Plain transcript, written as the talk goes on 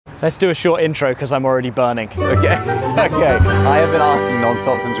Let's do a short intro because I'm already burning. Okay. I have been asking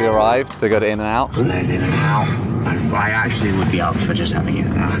non-stop since we arrived to go to In-N-Out. There's In-N-Out. I actually would be up for just having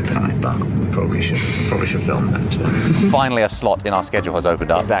In-N-Out tonight, but we probably should film that too. Finally, a slot in our schedule has opened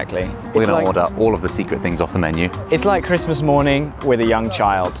up. Exactly. We're going to order all of the secret things off the menu. It's like Christmas morning with a young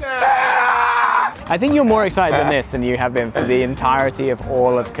child. I think you're more excited than this than you have been for the entirety of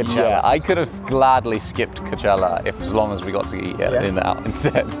all of Coachella. Yeah, I could have gladly skipped Coachella as long as we got to eat In-N-Out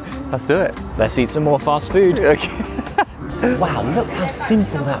instead. Let's do it. Let's eat some more fast food. Okay. Wow, look how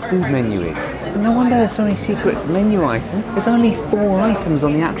simple that food menu is. No wonder there's so many secret menu items. There's only 4 items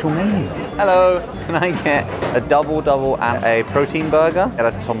on the actual menu. Hello, can I get a double and a protein burger and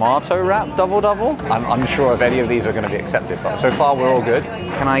a tomato wrap double? I'm unsure if any of these are going to be accepted, but so far we're all good.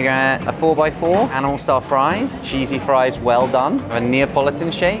 Can I get a 4x4, animal style fries, cheesy fries well done, a Neapolitan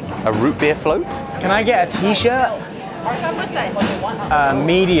shake, a root beer float? Can I get a t-shirt? What size?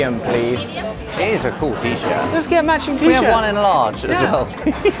 Medium, please. It is a cool t-shirt. Let's get a matching t-shirt. We have one in large as well,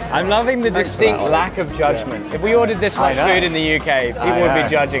 please. I'm loving the distinct lack of judgment. If we ordered this much food in the UK, people would be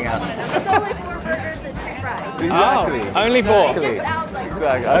judging us. It's only 4 burgers and 2 fries. Exactly. Oh, only 4. It just sounds like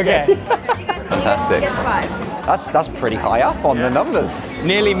Okay. Fantastic. Guess 5. That's pretty high up on the numbers.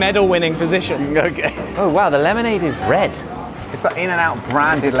 Nearly medal-winning position. Okay. Oh wow, the lemonade is red. It's like In-N-Out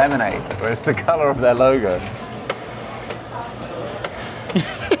branded lemonade, where it's the color of their logo.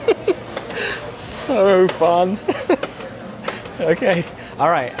 So fun. Okay. All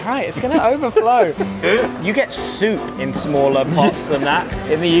right, it's gonna overflow. You get soup in smaller pots than that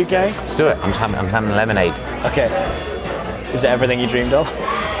in the UK. Let's do it. I'm having lemonade. Okay. Is it everything you dreamed of?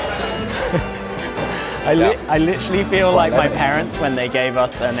 I literally feel like my parents when they gave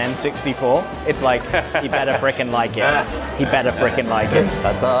us an N64. It's like, he better frickin' like it. He better frickin' like it.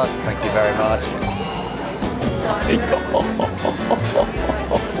 That's us. Thank you very much.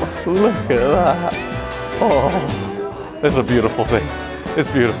 Look at that. Oh, it's a beautiful thing.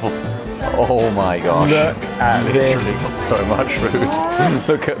 It's beautiful. Oh my gosh. Look at Literally got so much food.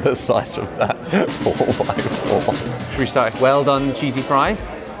 Look at the size of that 4x4. Should we start? Well done cheesy fries.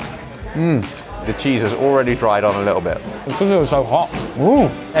 The cheese has already dried on a little bit. Because it was so hot. Ooh,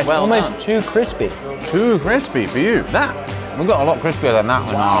 well almost done. too crispy. Too crispy for you. We got a lot crispier than that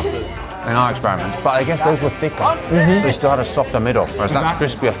in our experiments, but I guess those were thicker. So they still had a softer middle, whereas that's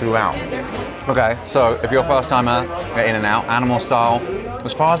crispier throughout. Okay, so if you're a first timer at In-N-Out, animal style,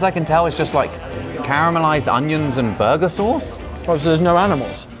 as far as I can tell, it's just like caramelized onions and burger sauce. Oh, so there's no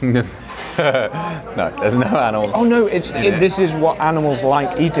animals? No, there's no animals. Oh no, this is what animals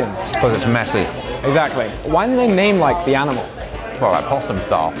like eating. Because it's messy. Exactly. Why do they name like the animal? Well, like possum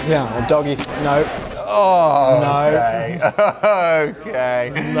style. Yeah, a doggy. No. Oh, no.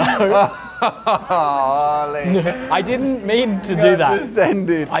 Okay. No. Ollie. I didn't mean to do that.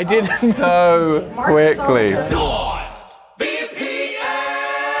 Descended. I didn't. So quickly.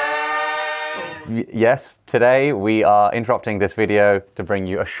 Yes, today we are interrupting this video to bring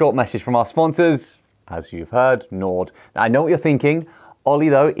you a short message from our sponsors. As you've heard, Nord. Now, I know what you're thinking. Ollie,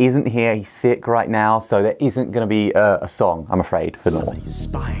 though, isn't here. He's sick right now, so there isn't going to be a song, I'm afraid, for Nord. Somebody's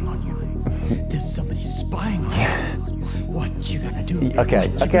spying on you. There's somebody spying on you. What you gonna do? Okay.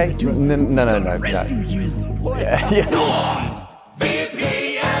 No. Rescue you.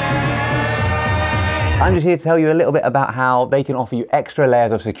 I'm just here to tell you a little bit about how they can offer you extra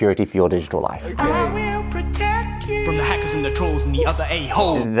layers of security for your digital life. I will protect you from the hackers and the trolls and the other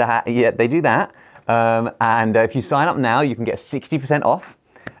a-hole. Yeah, they do that. And if you sign up now, you can get 60% off.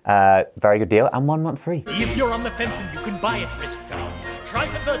 Very good deal, and 1 month free. If you're on the fence, then you can buy it risk down. Try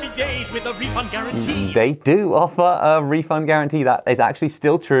for 30 days with a refund guarantee. They do offer a refund guarantee. That is actually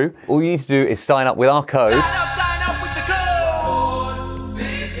still true. All you need to do is sign up with our code. Sign up with the code.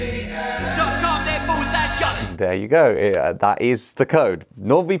 VPN.com/Jolly. There you go. That is the code.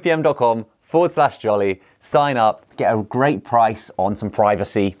 nordvpn.com/Jolly. Sign up, get a great price on some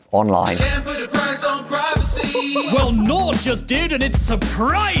privacy online. Can't put a price on privacy. Well, Nord just did, and it's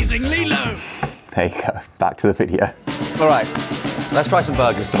surprisingly low. There you go. Back to the video. All right. Let's try some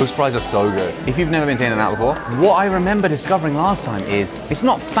burgers. Those fries are so good. If you've never been to In-N-Out before, what I remember discovering last time is it's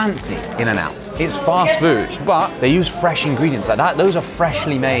not fancy In-N-Out. It's fast food, but they use fresh ingredients like that. Those are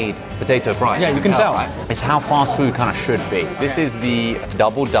freshly made potato fries. Yeah, you can tell. Right? It's how fast food kind of should be. This is the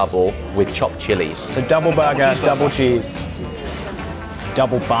double with chopped chilies. So double burger, double cheese,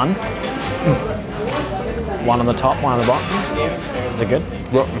 double bun. One on the top, one on the bottom. Is it good?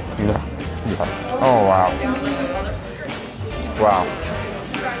 Oh, wow. Wow.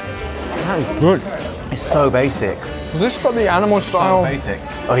 That is good. It's so basic. Has this got the animal style? So basic.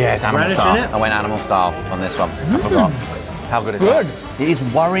 Oh yeah, it's animal Relish style. in it? I went animal style on this one. I forgot. How good is Good. that? It is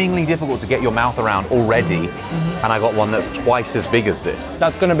worryingly difficult to get your mouth around already, and I got one that's twice as big as this.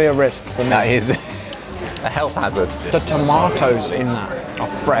 That's going to be a risk for me. That is a health hazard. The tomatoes in that are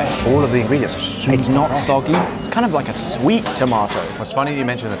fresh. All of the ingredients are super It's not fresh. soggy. It's kind of like a sweet tomato. It's funny that you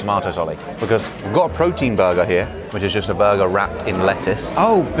mentioned the tomatoes, Ollie, because we've got a protein burger here, which is just a burger wrapped in lettuce.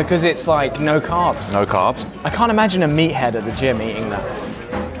 Oh, because it's like no carbs. No carbs. I can't imagine a meathead at the gym eating that.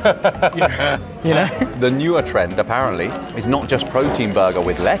 you know? The newer trend, apparently, is not just protein burger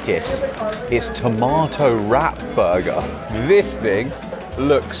with lettuce, it's tomato wrap burger. This thing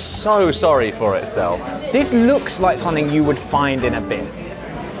looks so sorry for itself. This looks like something you would find in a bin.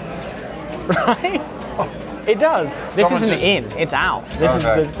 Right? It does. This Someone isn't in, it's out. This is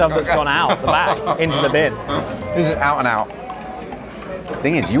the stuff that's gone out the bag into the bin. This is out and out.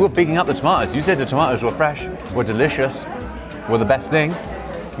 Thing is, you were bigging up the tomatoes. You said the tomatoes were fresh, were delicious, were the best thing.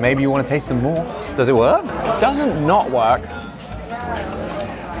 Maybe you want to taste them more. Does it work? It doesn't not work.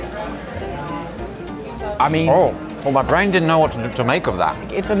 I mean, well, my brain didn't know what to make of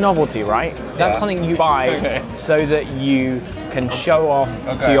that. it's a novelty, right? That's something you buy so that you can show off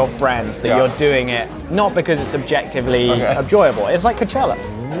to your friends that you're doing it, not because it's objectively enjoyable. It's like Coachella.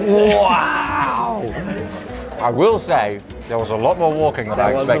 Wow! I will say, there was a lot more walking than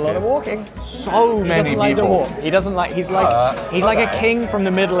I expected. There was a lot of walking. So He many doesn't like to people. walk. He doesn't like. He's like a king from the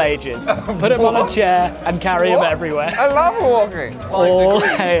Middle Ages. Put him on a chair and carry him everywhere. I love walking. All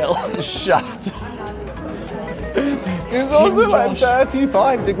hail. Shut. It's also like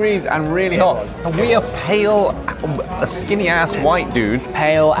 35 degrees and really hot. And we are pale, skinny ass white dudes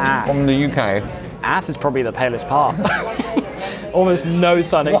Pale ass. from the UK. Ass is probably the palest part. Almost no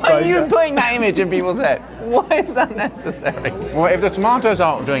sun exposure. Why are you putting that image in people's head? Why is that necessary? Well, if the tomatoes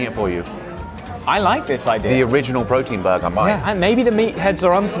aren't doing it for you, I like this idea. the original protein burger might. Yeah, and maybe the meatheads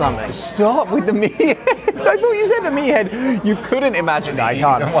are on something. Stop with the meatheads. I thought you said the meathead. You couldn't imagine. I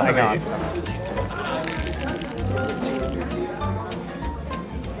can't. I can't.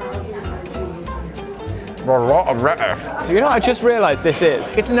 So you know what I just realised this is?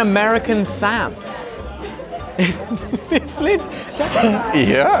 It's an American Sam. It's lit.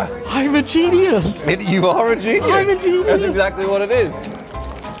 Yeah. I'm a genius. You are a genius. I'm a genius. That's exactly what it is.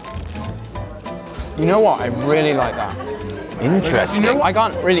 You know what? I really like that. Interesting. I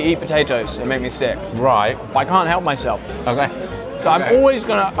can't really eat potatoes. They make me sick. Right. But I can't help myself. Okay. So I'm always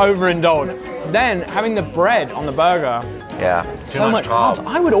gonna overindulge. Then having the bread on the burger, Yeah. so much carbs.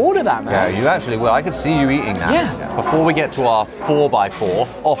 I would order that, man. Yeah, you actually will. I could see you eating that. Yeah. Before we get to our 4x4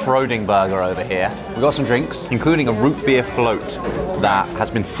 off-roading burger over here, we've got some drinks, including a root beer float that has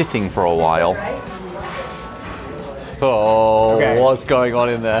been sitting for a while. Oh, what's going on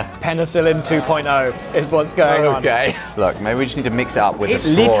in there? Penicillin 2.0 is what's going on. Okay. Look, maybe we just need to mix it up with It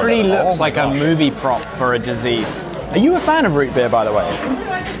the straw. literally looks my like gosh. a movie prop for a disease. Are you a fan of root beer, by the way?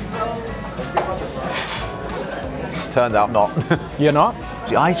 Turns out not. You're not?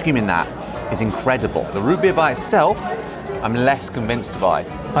 The ice cream in that is incredible. The root beer by itself, I'm less convinced by.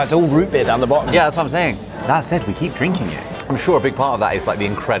 That's all root beer down the bottom. Yeah, that's what I'm saying. That said, we keep drinking it. I'm sure a big part of that is like the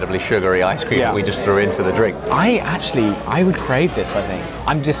incredibly sugary ice cream that we just threw into the drink. I would crave this, I think.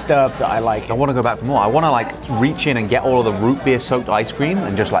 I'm disturbed that I like I it. want to go back for more. I want to like reach in and get all of the root beer soaked ice cream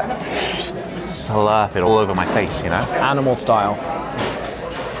and just like slurp it all over my face, you know? Animal style.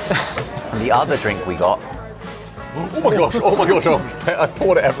 And the other drink we got. Oh my gosh, oh, I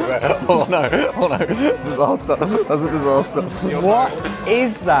poured it everywhere. Oh no, disaster. That's a disaster. What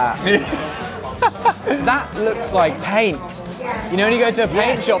is that? That looks like paint. You know when you go to a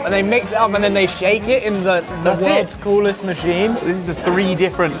paint shop and they mix it up and then they shake it in the world's coolest machine? This is the 3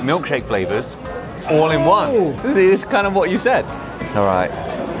 different milkshake flavors, all in one. This is kind of what you said. All right.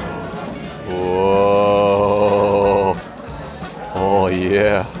 Whoa. Oh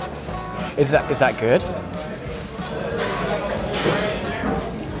yeah. Is that good?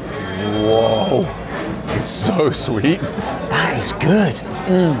 Whoa. It's so sweet. That is good.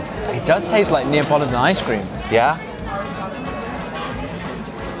 It does taste like Neapolitan ice cream. Yeah?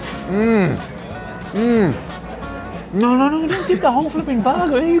 No, don't dip the whole flipping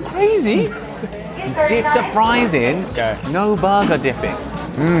burger. Are you crazy? Dip the fries in. Okay. No burger dipping.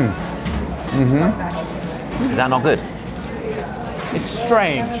 Is that not good? It's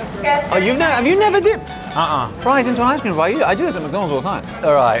strange. Oh, have you never dipped fries into an ice cream bar? I do this at McDonald's all the time.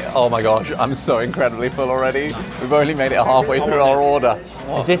 All right. Oh my gosh, I'm so incredibly full already. We've only made it halfway through our order.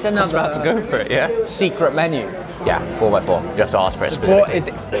 Is this another About to go for it, yeah? secret menu? Yeah, 4x4. You have to ask for it What specifically. is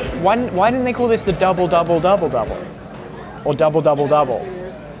it? Why didn't they call this the double double double double? Or double double double?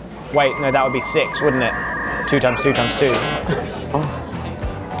 Wait, no, that would be 6, wouldn't it? 2 times 2 times 2.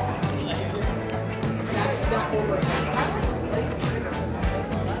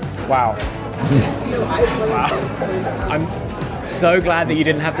 Wow. Wow. I'm so glad that you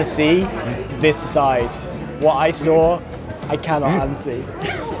didn't have to see this side. What I saw, I cannot unsee.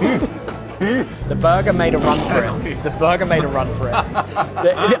 The burger made a run for it. The burger made a run for it.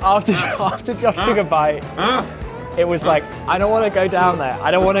 After Josh took a bite, it was like, I don't want to go down there. I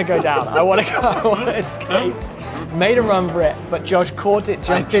don't want to go down. I want to escape. Made a run for it, but Josh caught it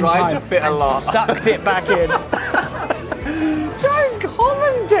just in time. To fit a lot. Sucked it back in. Don't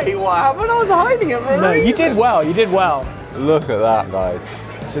commentate what happened. I was hiding it for a No, you reason. did well. You did well. Look at that, guys.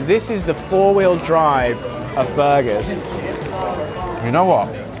 So this is the four-wheel drive of burgers. You know what?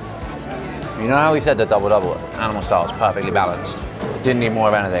 You know how we said the double-double animal style is perfectly balanced? Didn't need more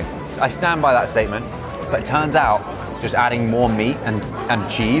of anything. I stand by that statement, but it turns out just adding more meat and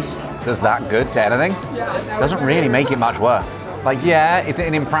cheese does that good to anything doesn't really make it much worse. Like, yeah, is it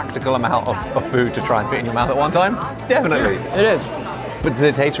an impractical amount of food to try and fit in your mouth at one time? Definitely. It is. But does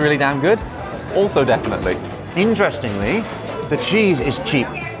it taste really damn good? Also definitely. Interestingly, the cheese is cheap.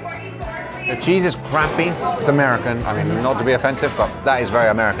 The cheese is crappy. It's American. I mean, not to be offensive, but that is very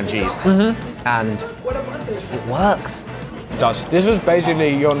American cheese. And it works. It does. This was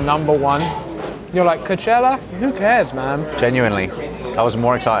basically your number one. You're like, Coachella? Who cares, man? Genuinely, I was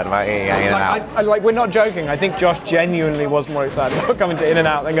more excited about eating In-N-Out. Like, we're not joking. I think Josh genuinely was more excited about coming to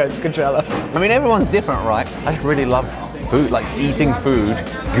In-N-Out than going to Coachella. I mean, everyone's different, right? I just really love food. Like, eating food,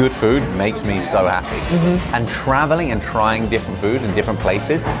 good food, makes me so happy. And traveling and trying different food in different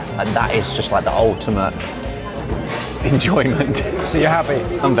places, and that is just like the ultimate enjoyment. So you're happy?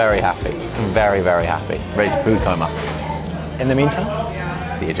 I'm very happy. I'm very, very happy. Ready for food coma. In the meantime,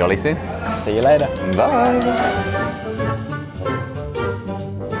 See you jolly soon. see you later. Bye.